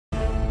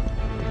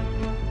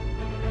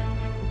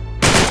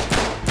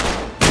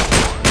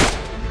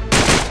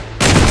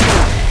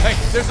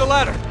There's a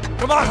ladder.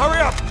 Come on, hurry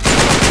up!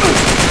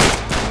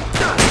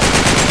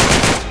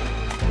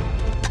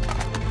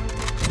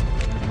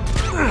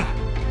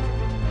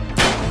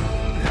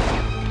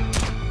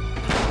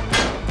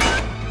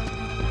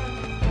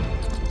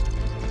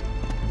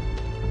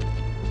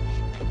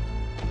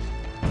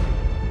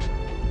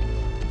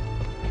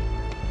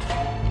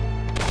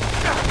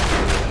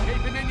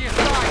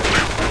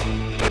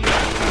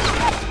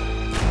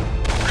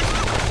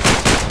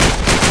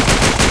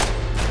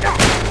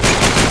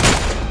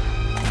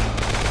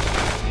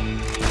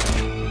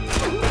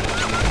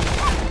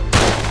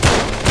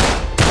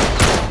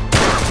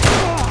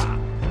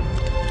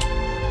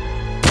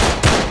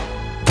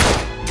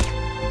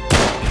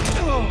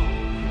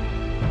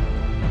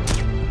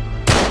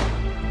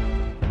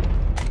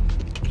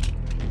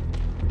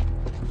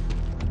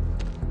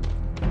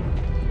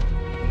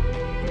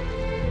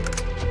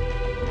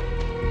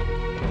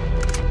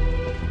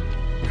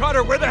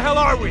 Carter, where the hell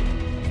are we?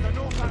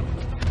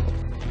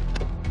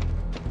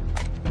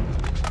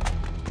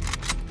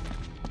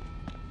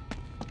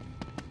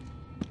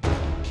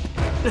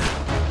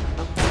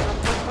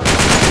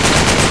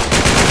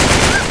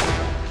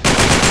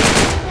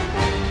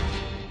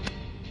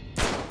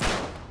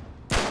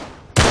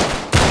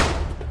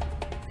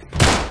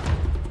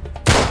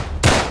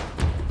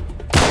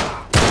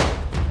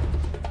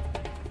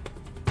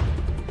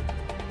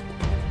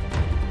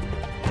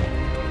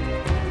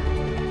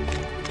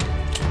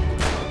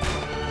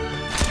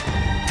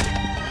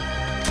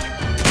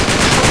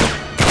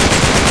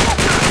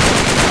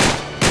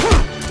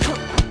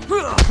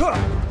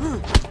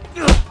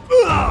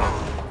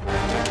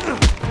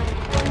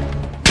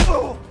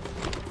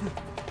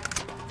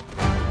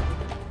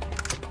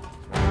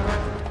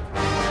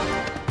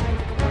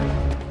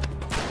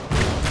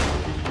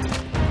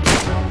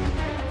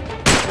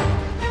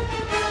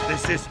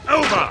 This is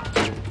over!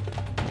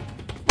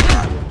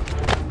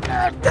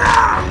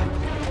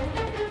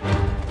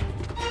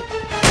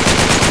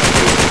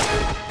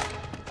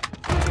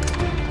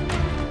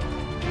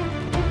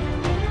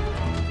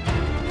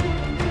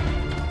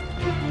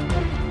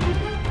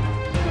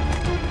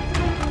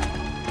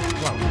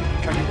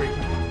 Can you read?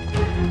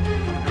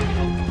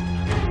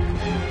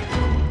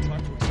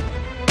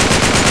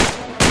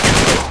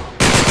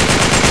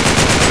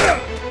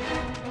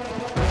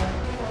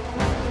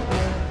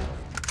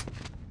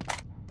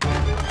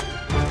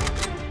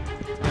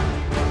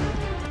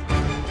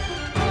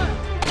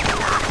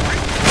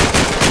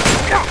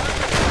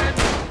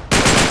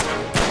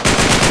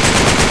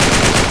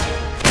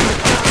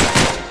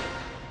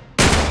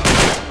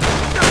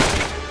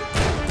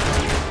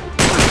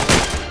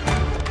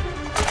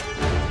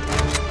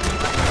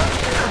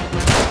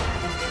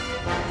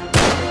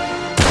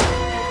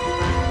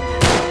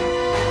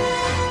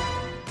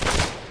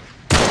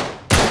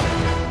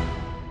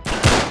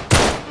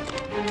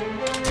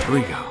 Here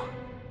we go.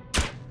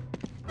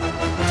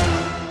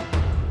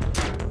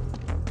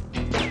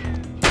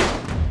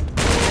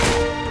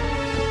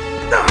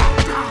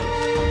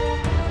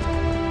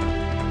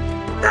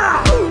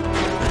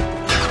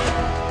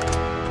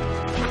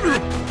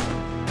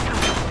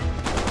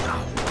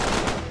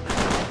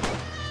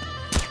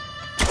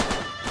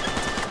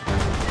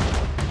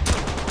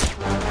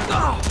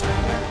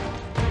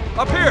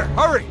 Up here,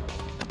 hurry!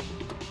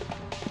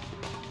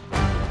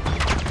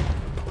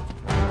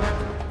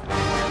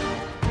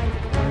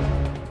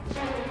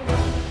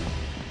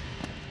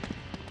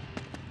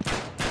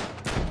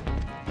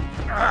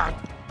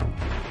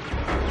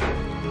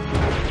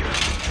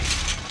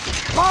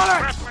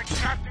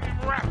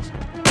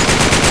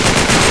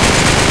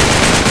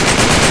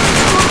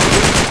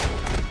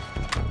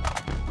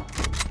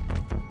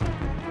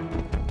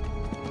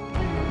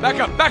 Back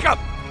up, back up!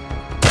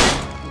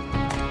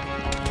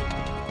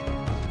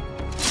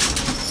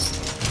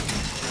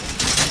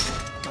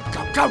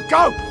 Go, go,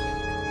 go!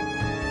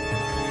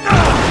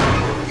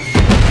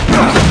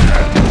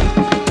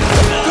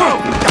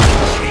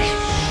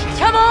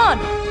 Come on!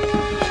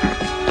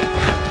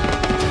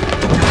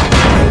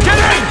 Get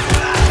in!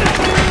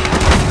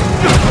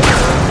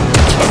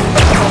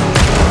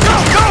 Go,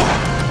 go!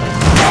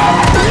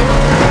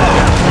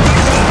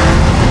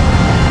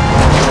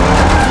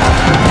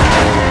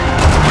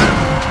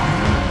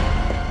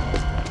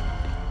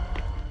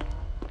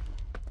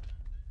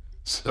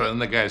 So then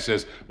the guy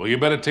says, well, you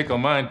better tickle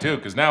mine too,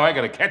 because now I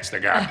gotta catch the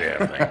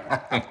goddamn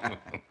thing.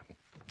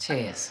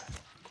 Cheers.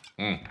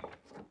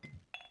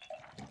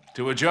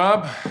 To a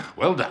job,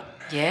 well done.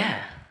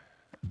 Yeah.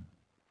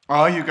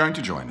 Are you going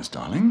to join us,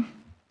 darling?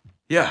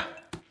 Yeah.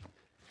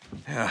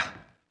 Yeah.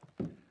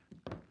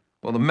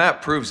 Well, the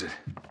map proves it.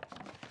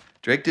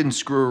 Drake didn't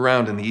screw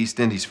around in the East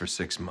Indies for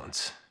 6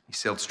 months. He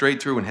sailed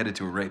straight through and headed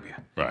to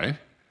Arabia. Right.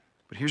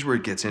 But here's where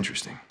it gets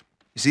interesting.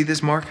 You see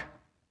this mark?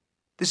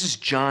 This is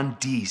John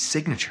Dee's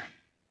signature.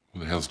 Who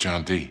the hell's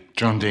John Dee?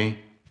 John Dee,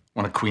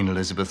 one of Queen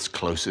Elizabeth's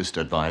closest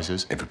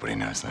advisors. Everybody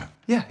knows that.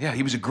 Yeah,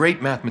 he was a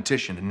great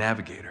mathematician and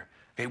navigator.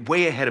 Okay,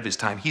 way ahead of his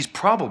time. He's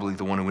probably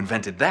the one who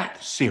invented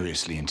that.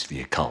 Seriously into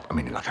the occult. I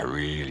mean, like a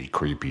really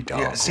creepy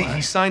dark Yeah, see, way.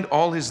 he signed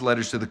all his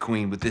letters to the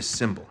Queen with this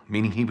symbol,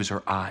 meaning he was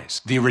her eyes.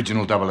 The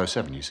original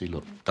 007, you see,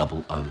 look,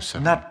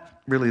 007.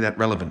 Not really that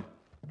relevant.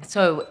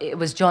 So it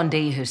was John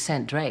Dee who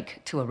sent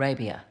Drake to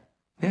Arabia.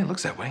 Yeah, it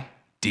looks that way.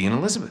 Dee and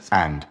Elizabeth.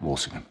 And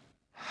Walsingham.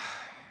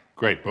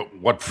 Great, but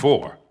what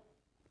for?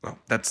 Well,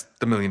 that's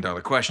the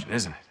million-dollar question,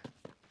 isn't it?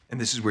 And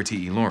this is where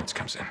T.E. Lawrence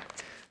comes in.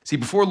 See,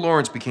 before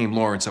Lawrence became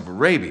Lawrence of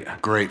Arabia,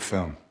 Great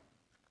film.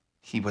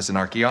 he was an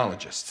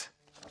archaeologist.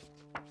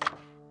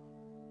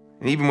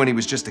 And even when he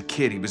was just a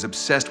kid, he was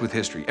obsessed with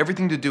history,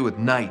 everything to do with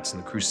knights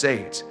and the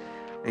Crusades.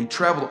 And he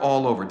traveled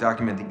all over,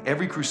 documenting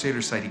every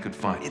Crusader site he could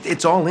find.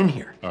 It's all in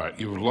here. All right,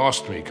 you've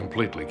lost me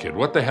completely, kid.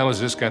 What the hell has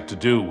this got to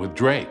do with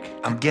Drake?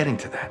 I'm getting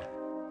to that.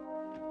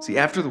 See,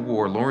 after the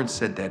war, Lawrence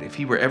said that if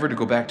he were ever to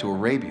go back to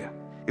Arabia,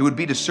 it would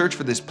be to search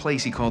for this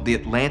place he called the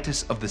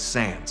Atlantis of the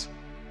Sands.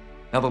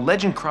 Now, the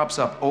legend crops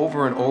up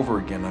over and over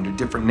again under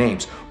different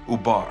names.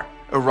 Ubar,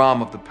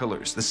 Iram of the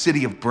Pillars, the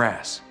City of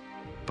Brass.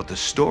 But the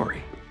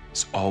story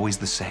is always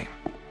the same.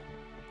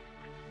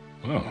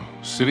 Oh,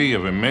 city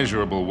of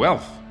immeasurable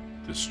wealth,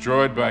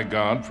 destroyed by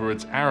God for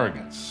its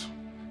arrogance,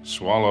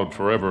 swallowed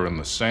forever in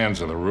the sands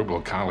of the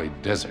Rubel Khali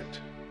Desert.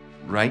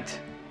 Right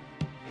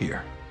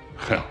here.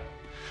 Well,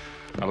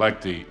 I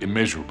like the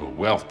immeasurable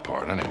wealth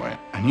part anyway.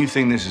 And you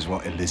think this is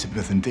what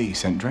Elizabeth and Dee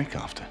sent Drake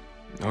after?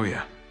 Oh,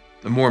 yeah.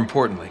 And more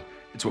importantly,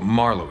 it's what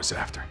Marlowe is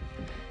after.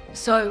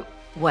 So,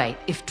 wait,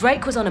 if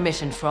Drake was on a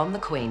mission from the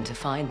Queen to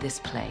find this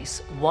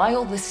place, why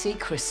all the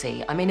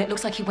secrecy? I mean, it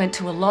looks like he went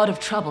to a lot of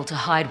trouble to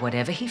hide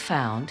whatever he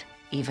found,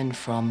 even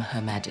from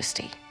Her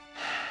Majesty.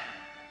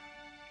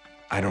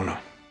 I don't know.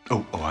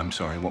 Oh, I'm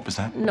sorry, what was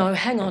that? No,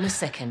 hang on a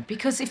second,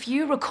 because if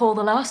you recall,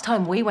 the last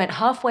time we went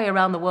halfway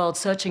around the world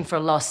searching for a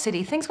lost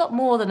city, things got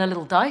more than a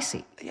little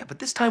dicey. Yeah, but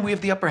this time we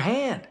have the upper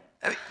hand.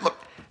 I mean, look,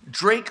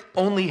 Drake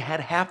only had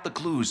half the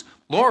clues.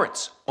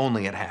 Lawrence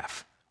only had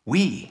half.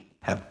 We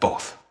have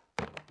both.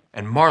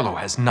 And Marlowe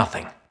has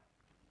nothing.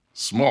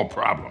 Small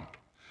problem.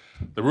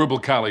 The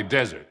Rubel Khali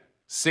Desert,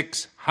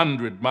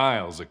 600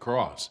 miles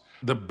across.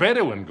 The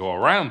Bedouin go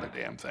around the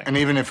damn thing. And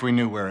even if we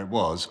knew where it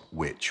was,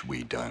 which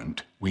we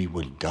don't, we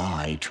would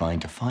die trying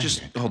to find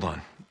Just it. hold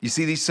on. You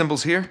see these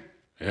symbols here?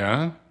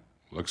 Yeah?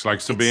 Looks like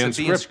Sabaean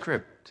Sabaean script.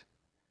 script.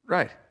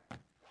 Right.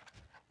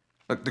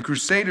 Look, the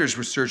Crusaders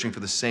were searching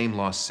for the same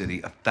lost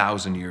city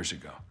 1,000 years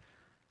ago.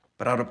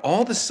 But out of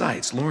all the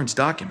sites Lawrence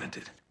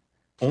documented,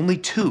 only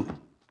 2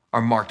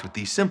 are marked with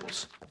these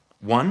symbols.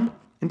 One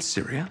in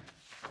Syria,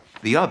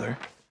 the other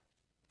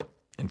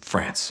in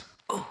France.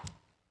 Oh.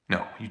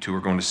 No, you 2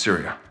 are going to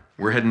Syria.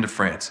 We're heading to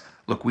France.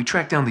 Look, we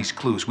track down these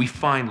clues. We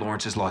find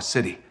Lawrence's lost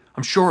city.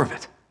 I'm sure of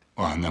it.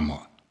 Well, and then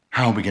what?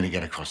 How are we going to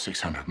get across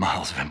 600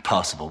 miles of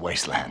impassable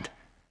wasteland?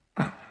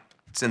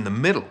 It's in the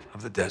middle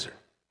of the desert.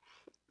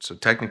 So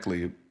technically,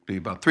 it'd be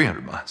about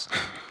 300 miles.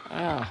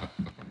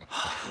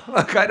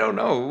 Look, I don't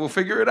know. We'll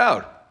figure it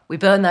out. We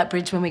burn that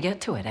bridge when we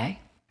get to it, eh?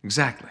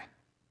 Exactly.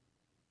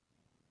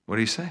 What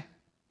do you say?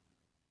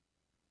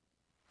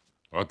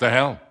 What the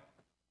hell?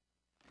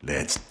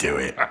 Let's do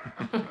it.